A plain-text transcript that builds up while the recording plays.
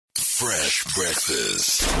Fresh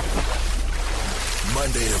breakfast.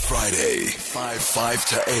 Monday to Friday, 5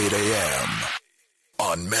 to 8 a.m.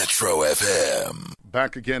 on Metro FM.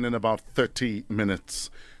 Back again in about 30 minutes.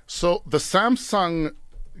 So the Samsung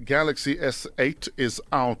Galaxy S8 is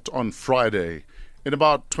out on Friday. In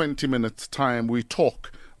about 20 minutes' time, we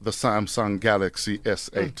talk the Samsung Galaxy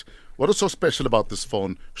S8. What is so special about this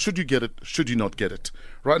phone? Should you get it? Should you not get it?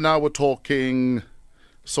 Right now, we're talking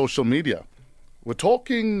social media. We're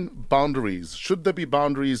talking boundaries. Should there be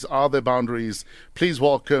boundaries? Are there boundaries? Please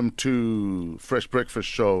welcome to Fresh Breakfast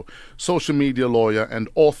Show, social media lawyer and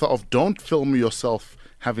author of Don't Film Yourself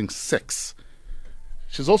Having Sex.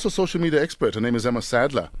 She's also a social media expert. Her name is Emma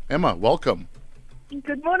Sadlier. Emma, welcome.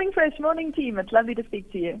 Good morning, Fresh. Morning, team. It's lovely to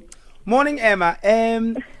speak to you. Morning, Emma.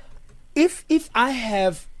 If I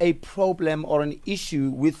have a problem or an issue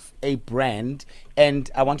with a brand and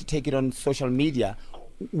I want to take it on social media,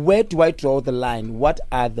 where do I draw the line? What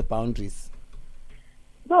are the boundaries?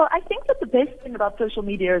 Well, I think that the best thing about social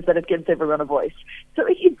media is that it gives everyone a voice. So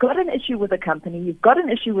if you've got an issue with a company, you've got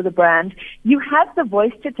an issue with a brand, you have the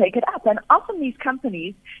voice to take it up. And often these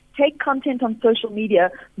companies take content on social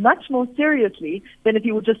media much more seriously than if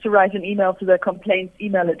you were just to write an email to their complaints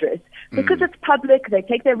email address. Because it's public, they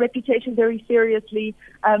take their reputation very seriously.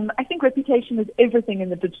 I think reputation is everything in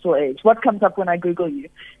the digital age. What comes up when I Google you?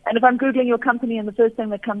 And if I'm Googling your company and the first thing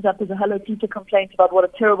that comes up is a Hello Peter complaint about what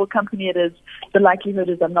a terrible company it is, the likelihood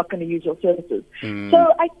is I'm not going to use your services.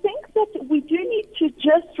 So I think that we do need to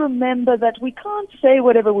just remember that we can't say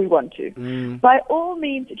whatever we want to. By all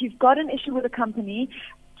means, if you've got an issue with a company,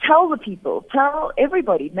 tell the people, tell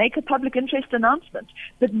everybody, make a public interest announcement,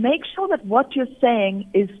 but make sure that what you're saying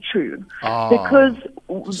is true. Because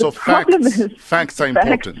the problem is facts are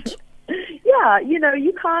important. Yeah,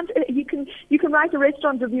 you can't. You can write a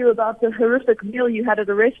restaurant review about the horrific meal you had at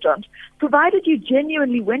a restaurant, provided you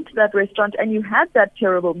genuinely went to that restaurant and you had that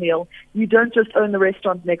terrible meal. You don't just own the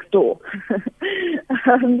restaurant next door,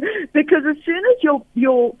 because as soon as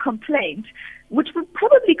your complaint, which would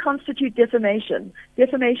probably constitute defamation.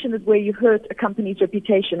 Defamation is where you hurt a company's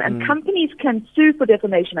reputation, and companies can sue for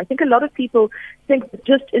defamation. I think a lot of people think that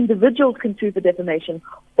just individuals can sue for defamation.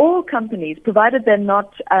 All companies, provided they're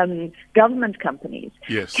not government companies,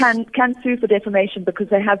 can sue for defamation because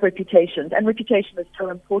they have reputations, and reputation is so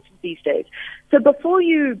important these days. So before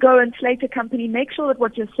you go and slate a company, make sure that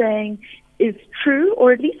what you're saying is true,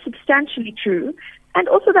 or at least substantially true, and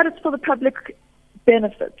also that it's for the public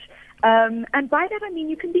benefit. And by that I mean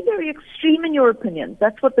you can be very extreme in your opinions.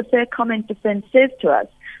 That's what the fair comment defense says to us.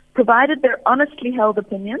 Provided they're honestly held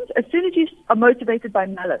opinions, as soon as you are motivated by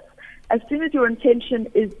malice, as soon as your intention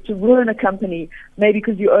is to ruin a company, maybe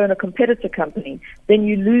because you own a competitor company, then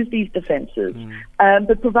you lose these defenses.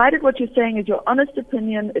 But provided what you're saying is your honest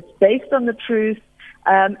opinion, it's based on the truth,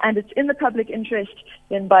 and it's in the public interest,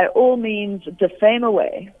 then by all means defame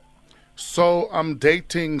away. So I'm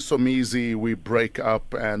dating Somizi, we break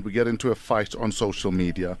up and we get into a fight on social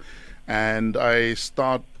media, and I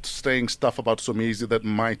start saying stuff about Somizi that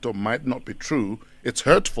might or might not be true. It's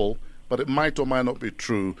hurtful, but it might or might not be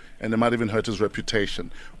true, and it might even hurt his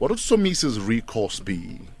reputation. What would Somizi's recourse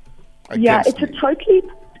be against me?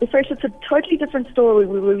 It's a totally different story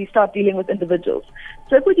where we start dealing with individuals.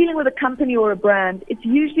 So if we're dealing with a company or a brand, it's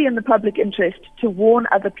usually in the public interest to warn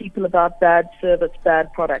other people about bad service,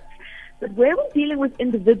 bad products. But where we're dealing with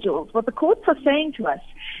individuals, what the courts are saying to us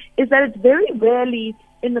is that it's very rarely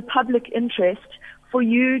in the public interest for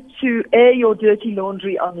you to air your dirty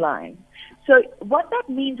laundry online. So what that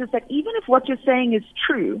means is that even if what you're saying is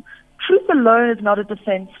true, truth alone is not a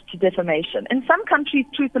defense to defamation. In some countries,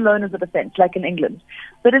 truth alone is a defense, like in England.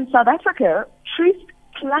 But in South Africa, truth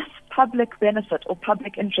plus public benefit or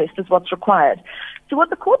public interest is what's required. So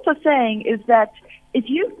what the courts are saying is that if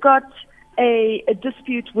you've got a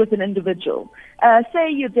dispute with an individual. Say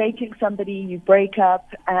you're dating somebody, you break up,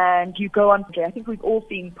 and you go on. I think we've all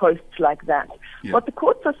seen posts like that. Yeah. What the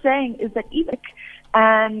courts are saying is that even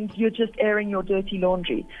and you're just airing your dirty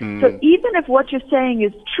laundry. So even if what you're saying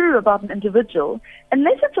is true about an individual,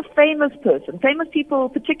 unless it's a famous person, famous people,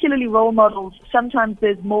 particularly role models, sometimes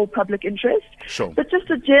there's more public interest. Sure. But just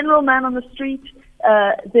a general man on the street,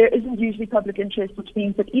 there isn't usually public interest, which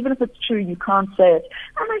means that even if it's true, you can't say it.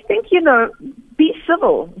 And I think, be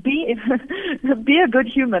civil, be a good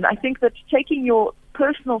human. I think that taking your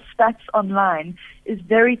personal stats online is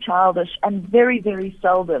very childish and very, very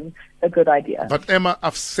seldom a good idea. But Emma,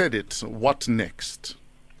 I've said it. What next?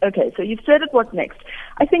 Okay, so you've said it, what next?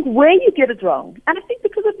 I think where you get it wrong, and I think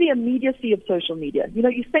because of the immediacy of social media,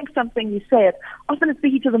 you think something, you say it, often it's the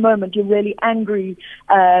heat of the moment, you're really angry,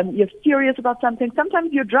 you're furious about something,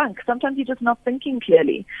 sometimes you're drunk, sometimes you're just not thinking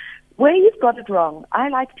clearly. Where you've got it wrong, I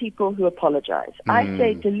like people who apologize. I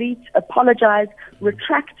say delete, apologize,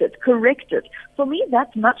 retract it, correct it. For me,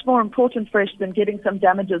 that's much more important, Fresh, than getting some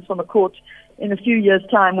damages from a court in a few years'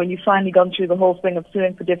 time when you've finally gone through the whole thing of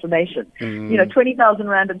suing for defamation. 20,000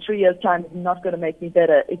 Rand in 3 years' time is not going to make me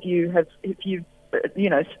better if you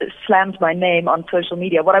slammed my name on social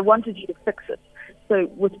media. What I want is you to fix it. So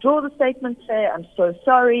withdraw the statement, say, I'm so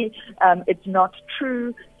sorry, it's not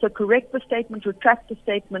true. So correct the statement, retract the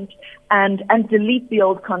statement, and delete the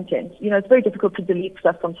old content. It's very difficult to delete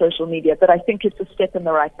stuff from social media, but I think it's a step in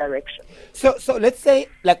the right direction. So let's say,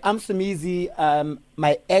 like, I'm Somizi,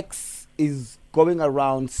 my ex is going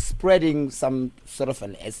around spreading some sort of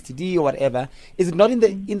an STD or whatever. Is it not in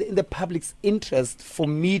the public's interest for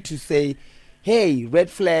me to say, hey, red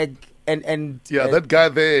flag, and that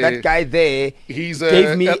guy there, he's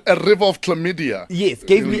gave me a river of chlamydia. Yes,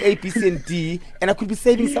 gave me A, B, C, and D, and I could be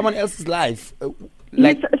saving someone else's life.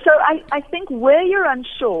 Yes, so I think where you're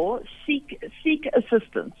unsure, seek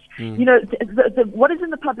assistance. What is in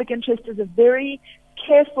the public interest is a very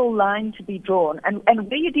careful line to be drawn. And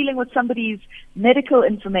where you're dealing with somebody's medical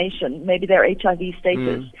information, maybe their HIV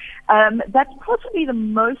status, that's possibly the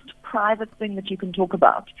most private thing that you can talk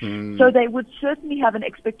about. So they would certainly have an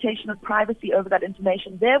expectation of privacy over that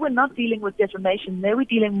information. There we're not dealing with defamation. There we're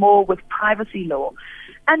dealing more with privacy law.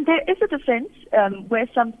 And there is a defense where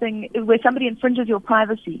somebody infringes your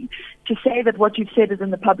privacy to say that what you've said is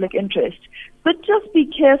in the public interest. But just be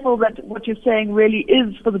careful that what you're saying really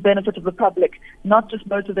is for the benefit of the public, not just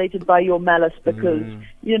motivated by your malice because,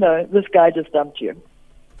 this guy just dumped you.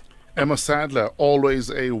 Emma Sadlier, always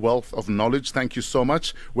a wealth of knowledge. Thank you so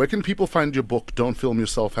much. Where can people find your book, Don't Film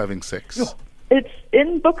Yourself Having Sex? It's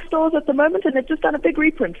in bookstores at the moment, and it's just done a big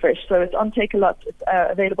reprint, Fresh. So it's on Take-A-Lot. It's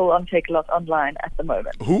available on Take-A-Lot online at the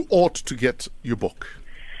moment. Who ought to get your book?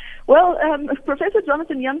 Well, Professor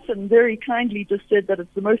Jonathan Jansen very kindly just said that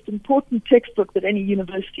it's the most important textbook that any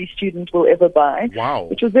university student will ever buy. Wow.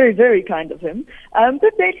 Which was very, very kind of him.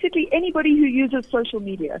 But basically anybody who uses social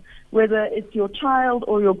media, whether it's your child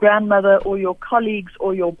or your grandmother or your colleagues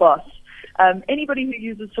or your boss, anybody who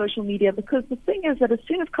uses social media, because the thing is that as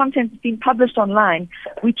soon as content is being published online,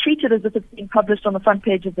 we treat it as if it's being published on the front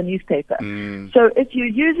page of the newspaper. So if you're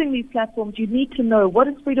using these platforms, you need to know, what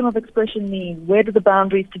does freedom of expression mean? Where do the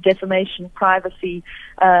boundaries to defamation, privacy,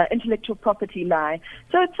 intellectual property lie?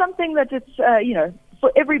 So it's something that it's,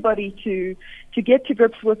 for everybody to get to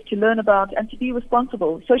grips with, to learn about, and to be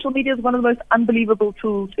responsible. Social media is one of the most unbelievable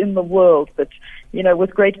tools in the world, but, with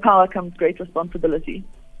great power comes great responsibility.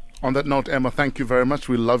 On that note, Emma, thank you very much.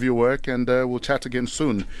 We love your work, and we'll chat again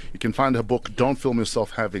soon. You can find her book, Don't Film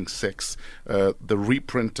Yourself Having Sex. The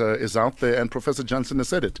reprint is out there, and Professor Johnson has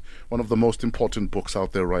said it, one of the most important books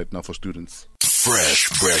out there right now for students. Fresh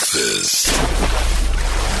Breakfast.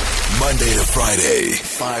 Monday to Friday,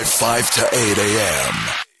 5 to 8 a.m.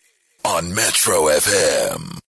 on Metro FM.